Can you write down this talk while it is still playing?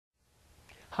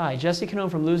Hi, Jesse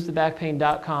Canone from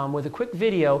LoseTheBackPain.com with a quick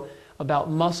video about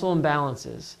muscle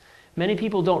imbalances. Many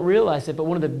people don't realize it, but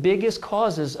one of the biggest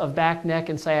causes of back, neck,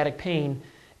 and sciatic pain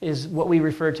is what we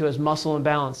refer to as muscle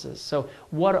imbalances. So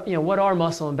what are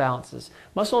muscle imbalances?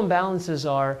 Muscle imbalances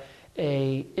are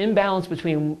an imbalance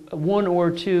between one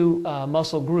or two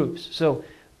muscle groups. So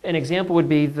an example would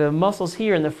be the muscles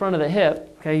here in the front of the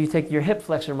hip. Okay, you take your hip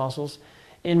flexor muscles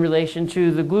in relation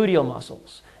to the gluteal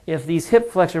muscles. If these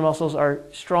hip flexor muscles are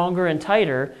stronger and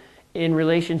tighter in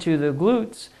relation to the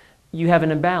glutes, you have an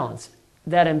imbalance.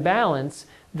 That imbalance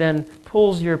then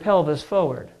pulls your pelvis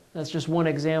forward. That's just one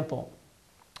example.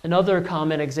 Another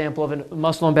common example of a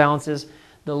muscle imbalance is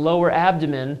the lower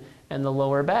abdomen and the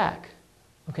lower back.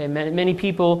 Okay, many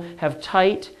people have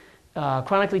tight,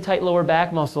 chronically tight lower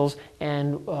back muscles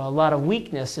and a lot of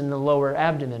weakness in the lower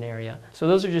abdomen area. So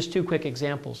those are just two quick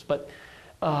examples. But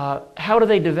how do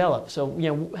they develop?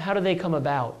 So, how do they come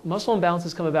about? Muscle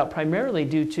imbalances come about primarily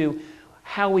due to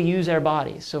how we use our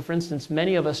bodies. So, for instance,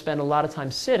 many of us spend a lot of time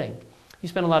sitting. You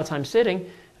spend a lot of time sitting,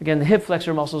 again, the hip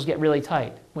flexor muscles get really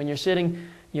tight. When you're sitting,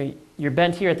 you're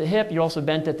bent here at the hip, you're also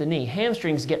bent at the knee.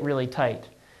 Hamstrings get really tight.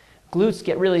 Glutes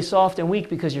get really soft and weak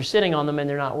because you're sitting on them and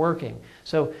they're not working.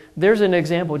 So there's an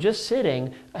example, just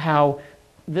sitting, how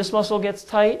this muscle gets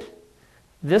tight,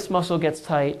 this muscle gets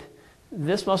tight,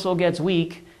 this muscle gets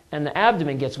weak, and the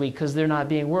abdomen gets weak because they're not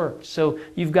being worked. So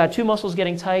you've got two muscles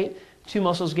getting tight, two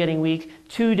muscles getting weak,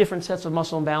 two different sets of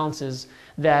muscle imbalances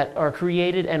that are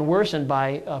created and worsened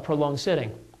by prolonged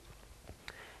sitting.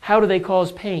 How do they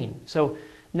cause pain? So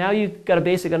now you've got a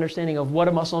basic understanding of what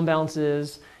a muscle imbalance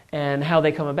is and how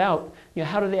they come about.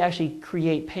 How do they actually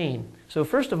create pain? So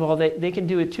first of all, they can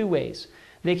do it two ways.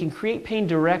 They can create pain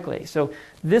directly. So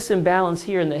this imbalance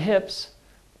here in the hips,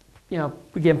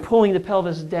 again, pulling the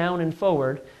pelvis down and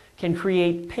forward, can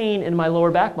create pain in my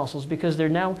lower back muscles because they're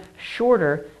now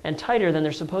shorter and tighter than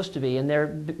they're supposed to be, and they're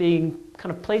being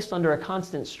kind of placed under a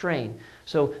constant strain.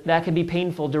 So that can be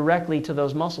painful directly to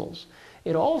those muscles.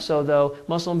 It also, though,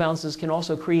 muscle imbalances can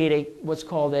also create what's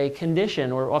called a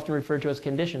condition, or often referred to as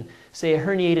condition, say a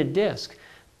herniated disc.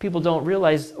 People don't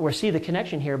realize or see the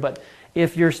connection here, but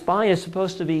if your spine is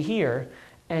supposed to be here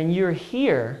and you're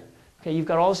here, okay, you've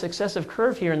got all this excessive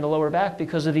curve here in the lower back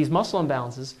because of these muscle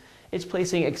imbalances. It's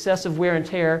placing excessive wear and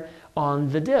tear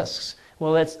on the discs.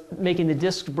 Well, that's making the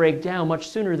discs break down much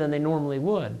sooner than they normally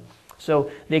would. So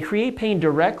they create pain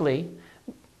directly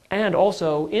and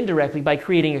also indirectly by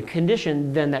creating a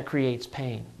condition then that creates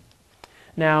pain.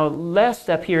 Now, last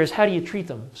step here is how do you treat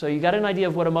them? So you got an idea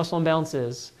of what a muscle imbalance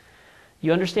is.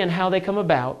 You understand how they come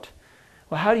about.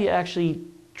 Well, how do you actually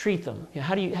treat them?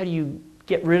 How do you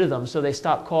get rid of them so they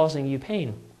stop causing you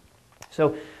pain?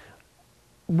 So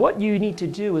what you need to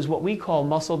do is what we call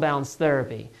muscle balance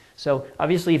therapy. So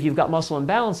obviously if you've got muscle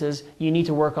imbalances, you need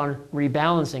to work on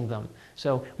rebalancing them.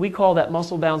 So we call that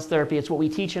muscle balance therapy. It's what we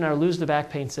teach in our Lose the Back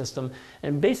Pain system.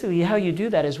 And basically how you do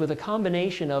that is with a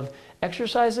combination of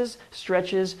exercises,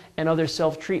 stretches, and other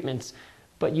self-treatments.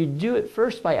 But you do it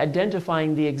first by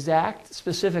identifying the exact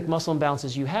specific muscle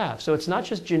imbalances you have. So it's not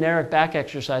just generic back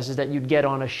exercises that you'd get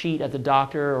on a sheet at the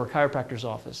doctor or chiropractor's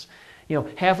office.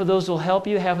 Half of those will help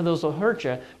you, half of those will hurt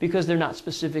you because they're not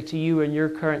specific to you and your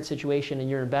current situation and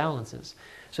your imbalances.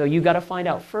 So you've got to find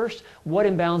out first what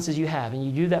imbalances you have, and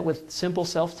you do that with simple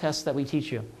self-tests that we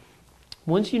teach you.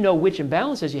 Once you know which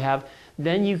imbalances you have,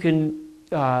 then you can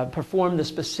perform the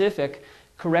specific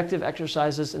corrective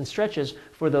exercises and stretches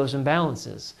for those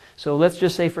imbalances. So let's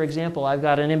just say, for example, I've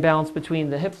got an imbalance between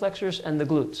the hip flexors and the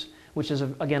glutes, which is,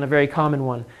 again, a very common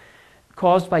one,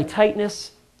 caused by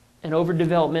tightness and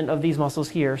overdevelopment of these muscles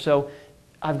here. So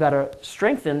I've got to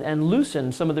strengthen and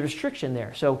loosen some of the restriction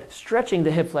there. So stretching the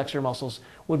hip flexor muscles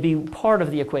would be part of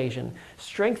the equation.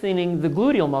 Strengthening the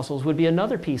gluteal muscles would be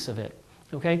another piece of it.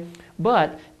 Okay?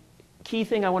 But key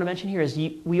thing I want to mention here is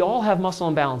we all have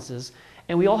muscle imbalances,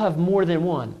 and we all have more than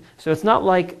one. So it's not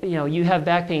like you have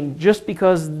back pain just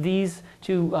because these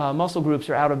two muscle groups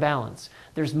are out of balance.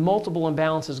 There's multiple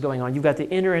imbalances going on. You've got the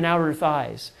inner and outer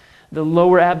thighs, the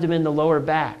lower abdomen, the lower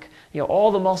back.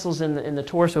 All the muscles in the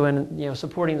torso and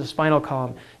supporting the spinal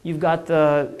column. You've got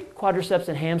the quadriceps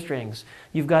and hamstrings.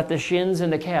 You've got the shins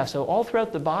and the calves. So all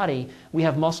throughout the body, we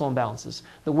have muscle imbalances.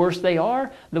 The worse they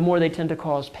are, the more they tend to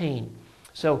cause pain.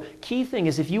 So key thing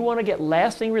is if you want to get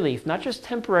lasting relief, not just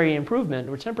temporary improvement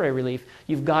or temporary relief,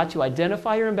 you've got to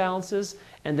identify your imbalances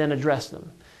and then address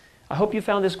them. I hope you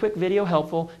found this quick video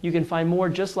helpful. You can find more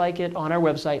just like it on our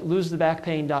website,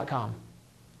 LoseTheBackPain.com.